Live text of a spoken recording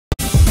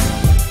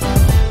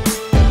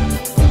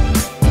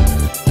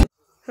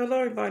Hello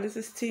everybody, this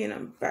is T and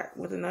I'm back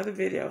with another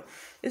video.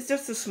 It's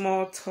just a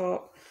small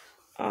talk.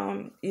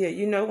 Yeah,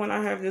 you know when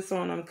I have this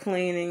on, I'm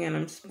cleaning and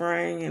I'm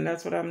spraying, and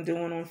that's what I'm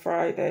doing on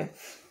Friday.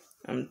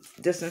 I'm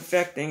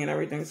disinfecting and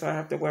everything, so I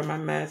have to wear my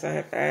mask. I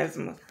have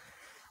asthma.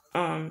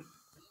 Um,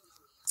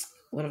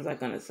 what was I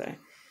gonna say?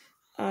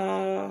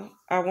 I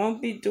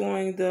won't be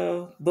doing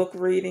the book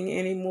reading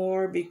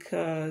anymore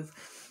because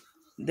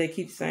they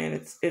keep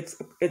saying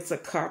it's a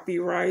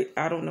copyright.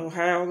 I don't know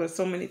how. There's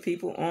so many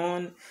people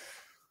on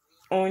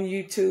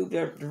YouTube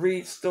that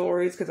read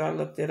stories because I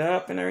looked it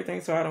up and everything,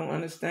 so I don't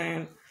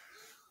understand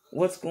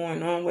what's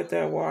going on with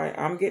that. Why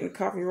I'm getting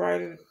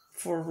copyrighted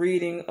for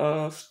reading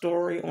a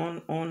story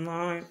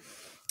online.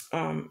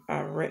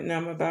 I've written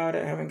them about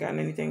it. I haven't gotten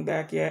anything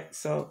back yet,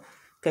 so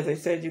because they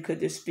said you could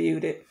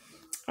dispute it.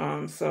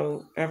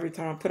 So every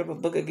time I put up a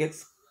book, it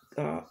gets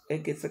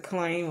a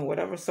claim or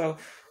whatever. So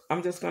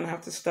I'm just gonna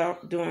have to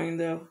stop doing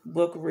the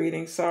book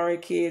reading. Sorry,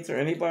 kids or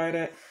anybody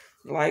that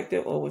liked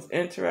it or was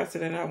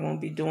interested in it. I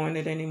won't be doing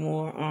it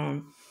anymore.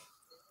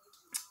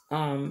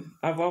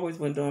 I've always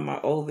been doing my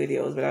old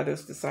videos, but I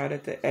just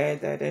decided to add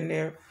that in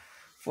there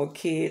for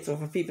kids or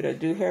for people that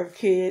do have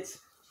kids.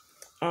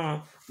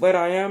 But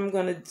I am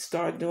gonna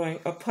start doing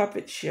a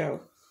puppet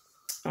show.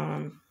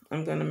 I'm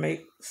gonna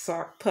make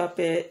sock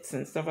puppets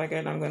and stuff like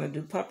that. I'm gonna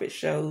do puppet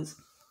shows.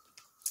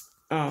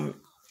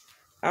 Um,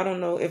 I don't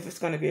know if it's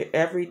gonna be an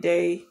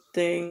everyday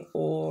thing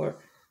or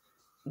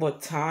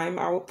what time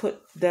I will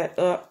put that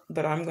up,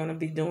 but I'm gonna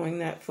be doing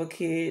that for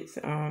kids.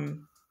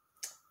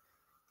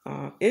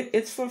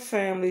 It's for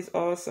families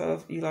also.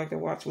 If you like to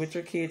watch with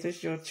your kids,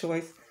 it's your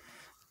choice.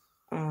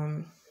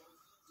 Um,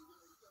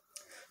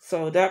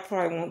 so that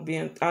probably won't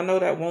be. I know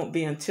that won't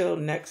be until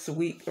next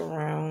week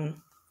around.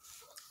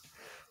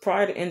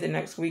 Probably the end of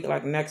next week,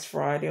 like next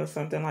Friday or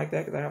something like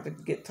that, because I have to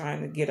get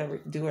time to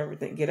do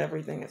everything, get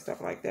everything and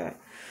stuff like that.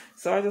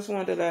 So I just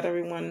wanted to let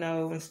everyone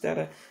know instead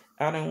of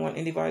I don't want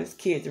anybody's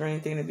kids or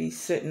anything to be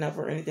sitting up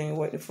or anything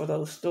waiting for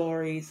those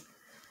stories,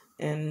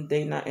 and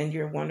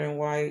you're wondering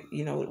why,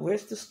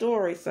 where's the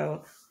story.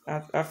 So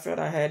I felt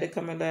I had to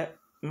come and let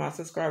my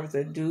subscribers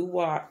that do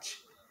watch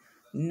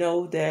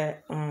know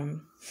that I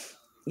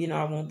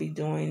won't be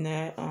doing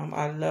that.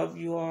 I love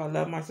you all. I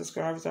love my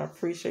subscribers. I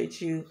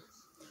appreciate you.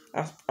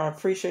 I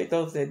appreciate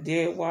those that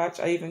did watch.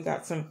 I even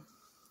got some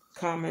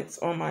comments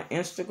on my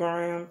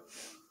Instagram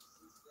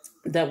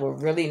that were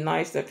really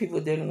nice that people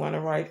didn't want to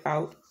write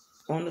out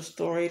on the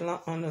story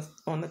on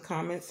the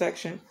comment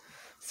section.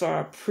 So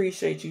I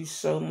appreciate you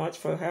so much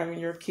for having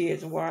your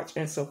kids watch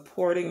and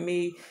supporting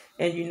me,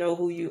 and you know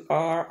who you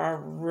are. I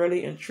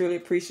really and truly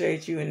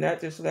appreciate you, and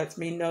that just lets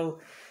me know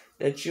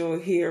that you're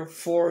here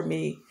for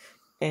me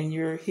and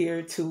you're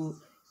here to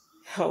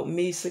help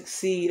me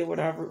succeed or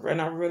whatever.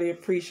 And I really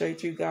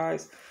appreciate you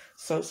guys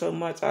so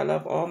much. I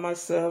love all my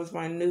subs,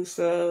 my new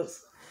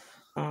subs,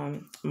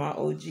 my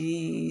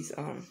OGs.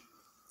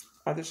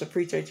 I just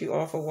appreciate you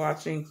all for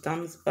watching.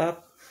 Thumbs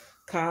up,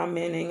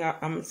 commenting.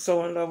 I'm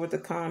so in love with the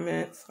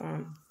comments.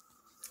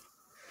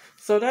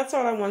 So that's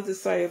all I wanted to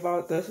say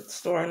about the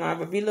storyline.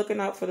 But be looking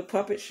out for the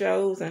puppet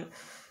shows, and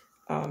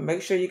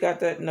make sure you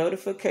got that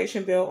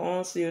notification bell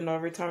on so you'll know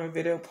every time a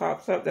video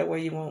pops up. That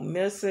way you won't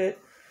miss it.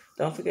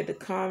 Don't forget to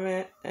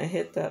comment and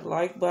hit that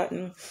like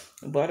button.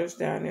 Butter's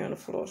down there on the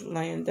floor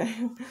laying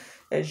down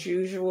as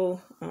usual.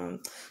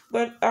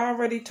 But I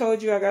already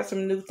told you I got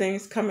some new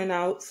things coming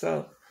out,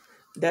 so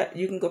that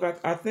you can go back.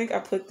 I think I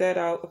put that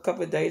out a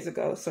couple of days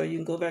ago, so you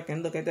can go back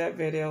and look at that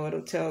video.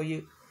 It'll tell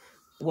you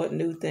what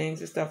new things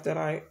and stuff that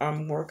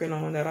I'm working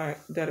on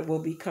that it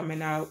will be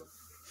coming out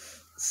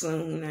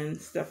soon and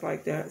stuff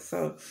like that.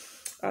 So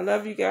I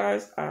love you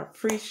guys. I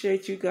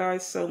appreciate you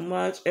guys so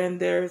much. And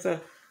there's a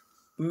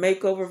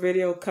makeover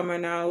video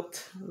coming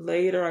out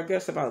later, I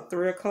guess about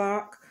 3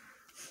 o'clock,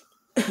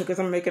 because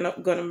I'm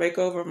gonna make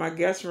over my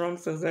guest room.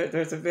 So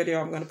there's a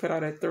video I'm gonna put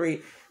out at 3.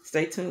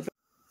 Stay tuned.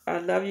 I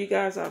love you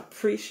guys. I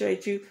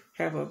appreciate you.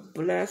 Have a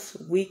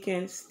blessed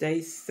weekend.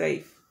 Stay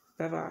safe.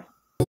 Bye bye.